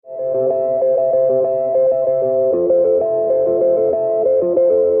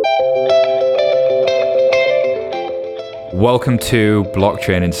Welcome to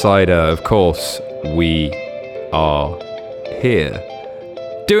Blockchain Insider. Of course, we are here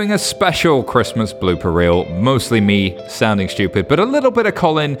doing a special Christmas blooper reel. Mostly me sounding stupid, but a little bit of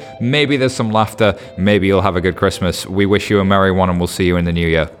Colin. Maybe there's some laughter. Maybe you'll have a good Christmas. We wish you a merry one, and we'll see you in the new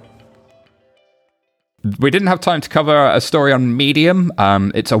year. We didn't have time to cover a story on Medium.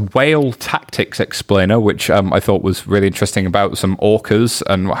 It's a whale tactics explainer, which I thought was really interesting about some orcas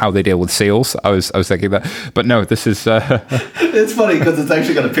and how they deal with seals. I was thinking that, but no, this is. It's funny because it's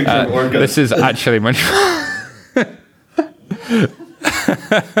actually got a picture of orcas. This is actually much.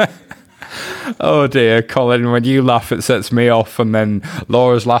 Oh dear, Colin, when you laugh, it sets me off, and then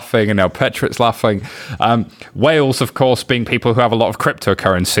Laura's laughing, and now Petrit's laughing. Whales, of course, being people who have a lot of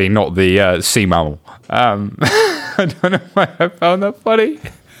cryptocurrency, not the sea mammal. I don't know why I found that funny.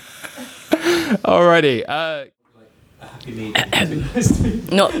 Alrighty.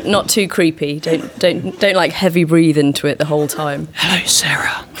 Not too creepy. Don't like heavy breathe into it the whole time. Hello,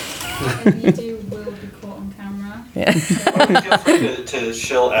 Sarah. You do will be caught on camera. Yeah. Feel free to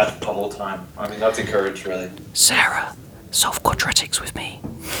shill F the whole time. I mean, that's encouraged, really. Sarah, solve quadratics with me.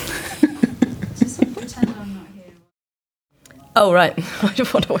 Just pretend I'm not here. Oh right. I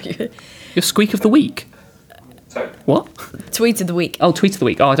don't wonder what you. Your squeak of the week. Sorry. What? Tweet of the week. Oh, tweet of the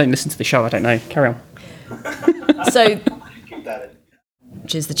week. Oh, I don't listen to the show. I don't know. Carry on. So, Keep that in.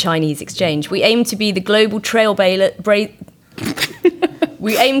 which is the Chinese exchange. We aim to be the global trailblazers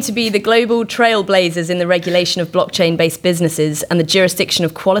in the regulation of blockchain-based businesses and the jurisdiction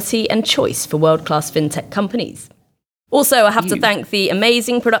of quality and choice for world-class fintech companies. Also, I have to thank the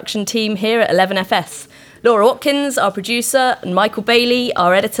amazing production team here at 11FS. Laura Watkins, our producer, and Michael Bailey,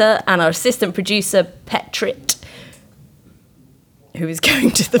 our editor, and our assistant producer, Petrit, who is going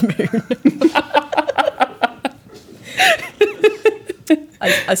to the moon.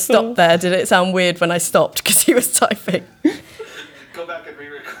 I stopped there. Did it sound weird when I stopped because he was typing? Go back and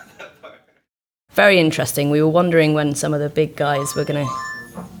re-record that part. Very interesting. We were wondering when some of the big guys were going to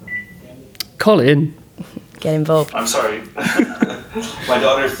Colin. get involved. I'm sorry. My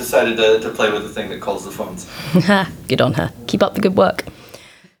daughter's decided to play with the thing that calls the phones. Good on her. Keep up the good work.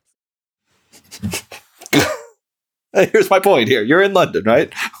 Here's my point here. You're in London,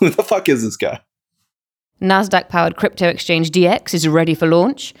 right? Who the fuck is this guy? Nasdaq-powered crypto exchange DX is ready for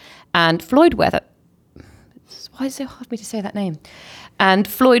launch, and Floyd Mayweather... Why is it so hard for me to say that name? And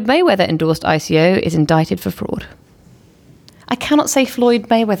Floyd Mayweather-endorsed ICO is indicted for fraud. I cannot say Floyd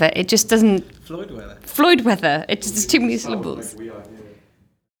Mayweather. It just doesn't... Floyd Weather. It just is too many syllables. Tweet,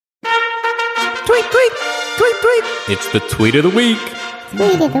 tweet, tweet, tweet. It's the tweet of the week.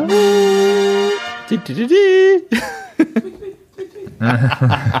 Tweet of the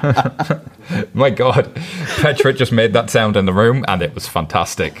My God, Petrit just made that sound in the room, and it was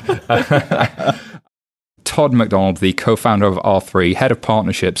fantastic. Todd McDonald, the co-founder of R3, head of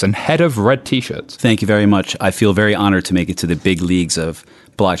partnerships, and head of Red T-shirts. Thank you very much. I feel very honored to make it to the big leagues of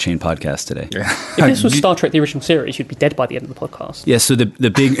blockchain podcast today. Yeah. If this was Star Trek: The Original Series, you'd be dead by the end of the podcast. Yeah. So the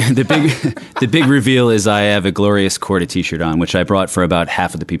big reveal is I have a glorious Corda T-shirt on, which I brought for about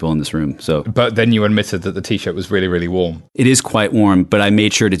half of the people in this room. So, But then you admitted that the T-shirt was really, really warm. it is quite warm, but I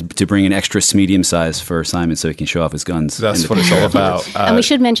made sure to bring an extra medium size for Simon so he can show off his guns. That's what it's all about. And we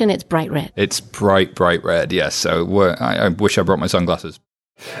should mention it's bright red. It's bright, bright red, yes. So I wish I brought my sunglasses.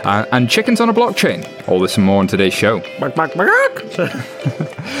 And chickens on a blockchain. All this and more on today's show.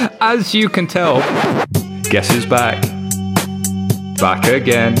 As you can tell, guess who's back? Back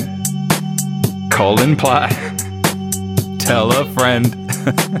again. Colin Platt. Tell a friend.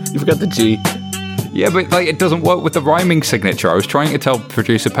 You forgot the G. Yeah, but it doesn't work with the rhyming signature. I was trying to tell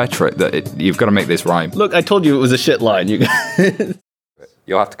producer Petrit that you've got to make this rhyme. Look, I told you it was a shit line. You'll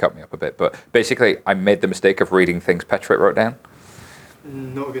have to cut me up a bit, but basically I made the mistake of reading things Petrit wrote down.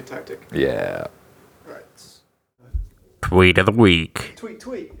 Not a good tactic. Yeah. Right. Tweet of the week. Tweet.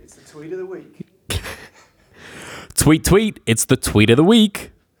 It's the tweet of the week. Tweet. It's the tweet of the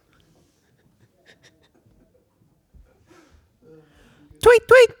week. Tweet.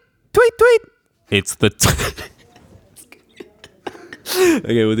 It's the...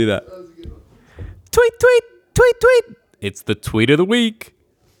 Okay, we'll do that. Tweet. It's the tweet of the week.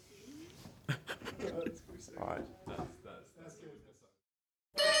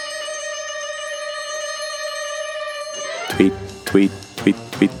 Tweet. Tweet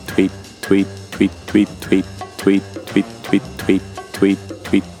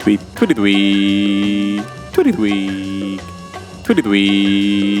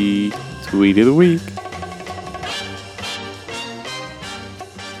of the week.